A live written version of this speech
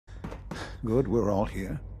Good, we're all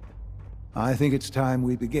here. I think it's time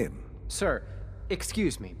we begin. Sir,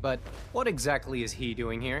 excuse me, but what exactly is he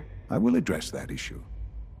doing here? I will address that issue.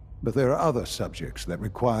 But there are other subjects that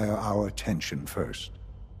require our attention first.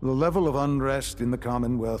 The level of unrest in the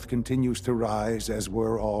Commonwealth continues to rise, as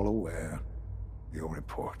we're all aware. Your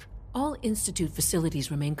report. All Institute facilities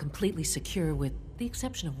remain completely secure with the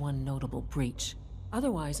exception of one notable breach.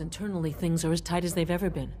 Otherwise, internally things are as tight as they've ever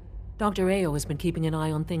been. Dr. Ayo has been keeping an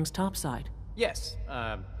eye on things topside. Yes,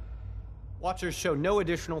 Watchers show no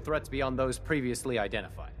additional threats beyond those previously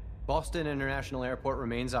identified. Boston International Airport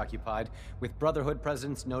remains occupied, with Brotherhood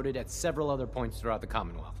presence noted at several other points throughout the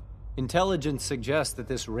Commonwealth. Intelligence suggests that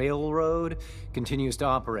this railroad continues to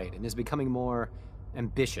operate and is becoming more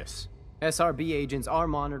ambitious. SRB agents are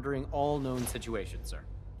monitoring all known situations, sir.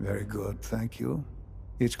 Very good, thank you.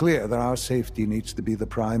 It's clear that our safety needs to be the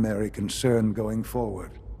primary concern going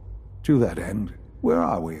forward. To that end, where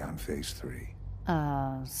are we on Phase 3?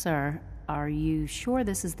 Sir, are you sure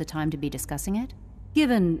this is the time to be discussing it?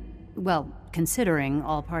 Given, well, considering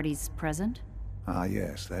all parties present? Ah,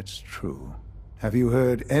 yes, that's true. Have you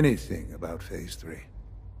heard anything about Phase 3?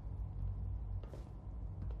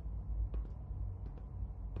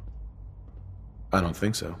 I don't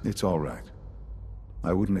think so. It's all right.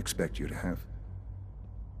 I wouldn't expect you to have.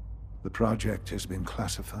 The project has been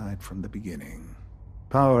classified from the beginning.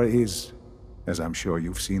 Power is, as I'm sure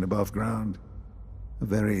you've seen above ground, a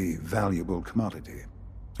very valuable commodity.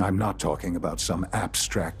 I'm not talking about some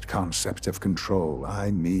abstract concept of control.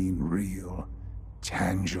 I mean real,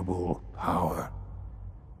 tangible power.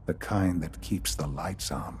 The kind that keeps the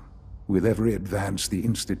lights on. With every advance the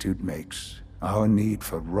Institute makes, our need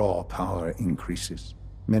for raw power increases.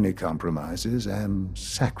 Many compromises and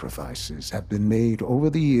sacrifices have been made over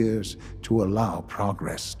the years to allow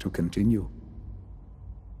progress to continue.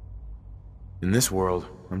 In this world,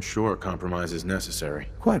 I'm sure compromise is necessary.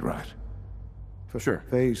 Quite right. For sure.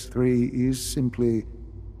 Phase 3 is simply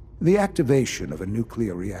the activation of a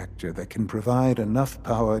nuclear reactor that can provide enough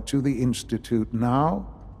power to the Institute now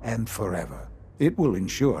and forever. It will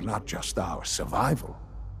ensure not just our survival,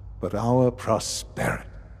 but our prosperity.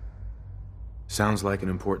 Sounds like an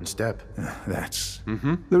important step. That's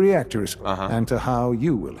the reactor is and to how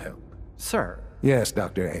you will help. Sir. Yes,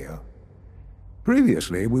 Dr. Ayo.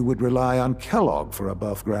 Previously, we would rely on Kellogg for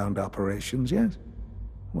above-ground operations, yes?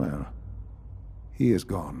 Well, he is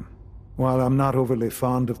gone. While I'm not overly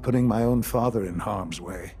fond of putting my own father in harm's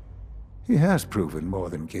way, he has proven more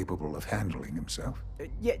than capable of handling himself.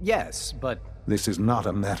 Yes, but... This is not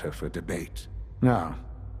a matter for debate. Now,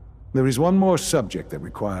 there is one more subject that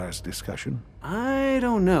requires discussion. I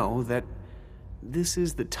don't know that this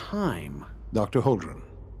is the time. Dr. Holdren,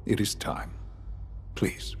 it is time.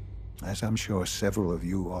 Please. As I'm sure several of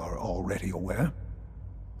you are already aware,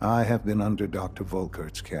 I have been under Dr.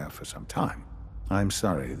 Volkert's care for some time. I'm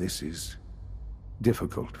sorry, this is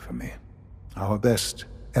difficult for me. Our best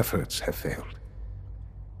efforts have failed.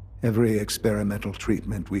 Every experimental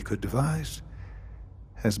treatment we could devise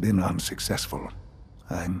has been unsuccessful.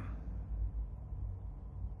 I'm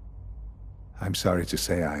sorry to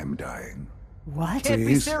say I am dying. What? Can't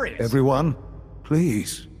be serious. Everyone,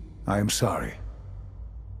 please. I am sorry.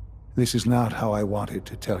 This is not how I wanted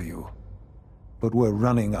to tell you, but we're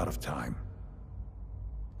running out of time.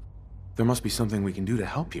 There must be something we can do to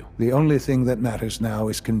help you. The only thing that matters now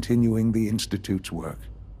is continuing the Institute's work.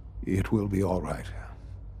 It will be all right.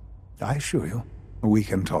 I assure you. We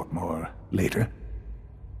can talk more later.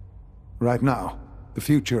 Right now, the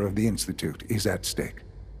future of the Institute is at stake.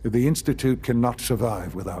 The Institute cannot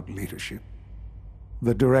survive without leadership.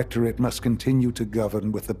 The Directorate must continue to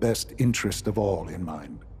govern with the best interest of all in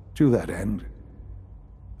mind. To that end,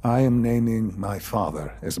 I am naming my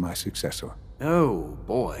father as my successor. Oh,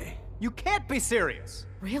 boy. You can't be serious!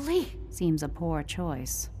 Really? Seems a poor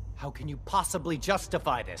choice. How can you possibly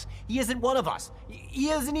justify this? He isn't one of us. He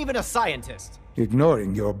isn't even a scientist.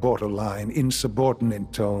 Ignoring your borderline,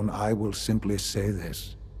 insubordinate tone, I will simply say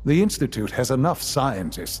this. The Institute has enough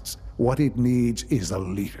scientists. What it needs is a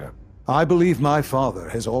leader. I believe my father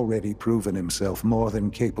has already proven himself more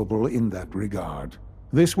than capable in that regard.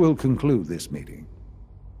 This will conclude this meeting.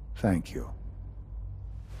 Thank you.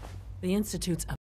 The Institute's